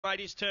Rate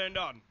is turned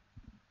on.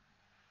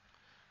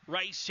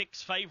 Race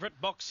 6 favourite,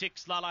 box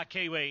 6, Lala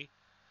Kiwi.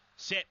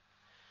 Set.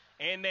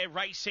 And they're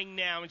racing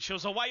now, and she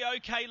was away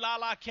okay,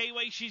 Lala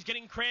Kiwi. She's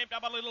getting cramped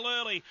up a little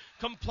early.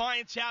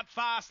 Compliance out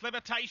fast.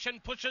 Levitation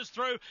pushes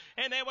through,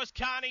 and there was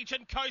Carnage,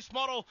 and Coast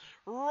Model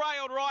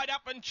railed right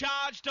up and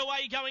charged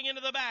away going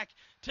into the back.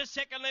 To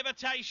second,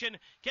 Levitation.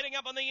 Getting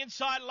up on the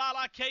inside,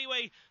 Lala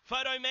Kiwi.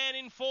 Photo Man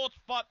in fourth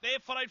spot. There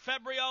followed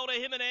Fabriola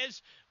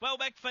Jimenez. Well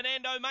back,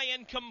 Fernando May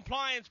and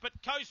Compliance, but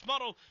Coast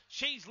Model,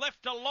 she's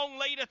left a long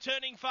leader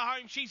turning for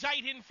home. She's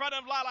 8 in front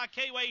of Lala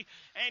Kiwi,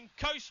 and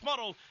Coast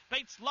Model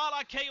beats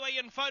Lala Kiwi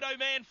and Photo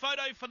Man.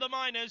 Photo for the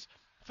Miners.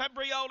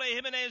 Fabriola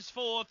Jimenez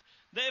fourth.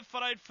 There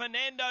followed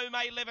Fernando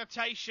May,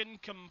 Levitation,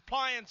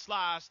 Compliance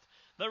last.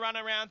 The run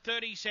around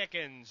 30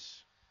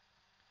 seconds.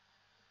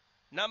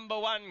 Number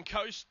 1,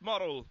 Coast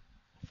Model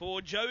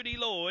for Jodie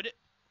Lord.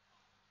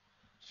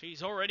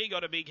 She's already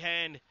got a big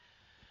hand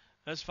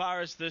as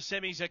far as the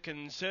semis are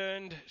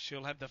concerned.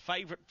 She'll have the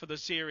favourite for the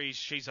series.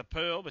 She's a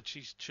pearl, but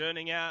she's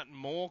churning out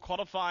more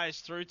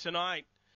qualifiers through tonight.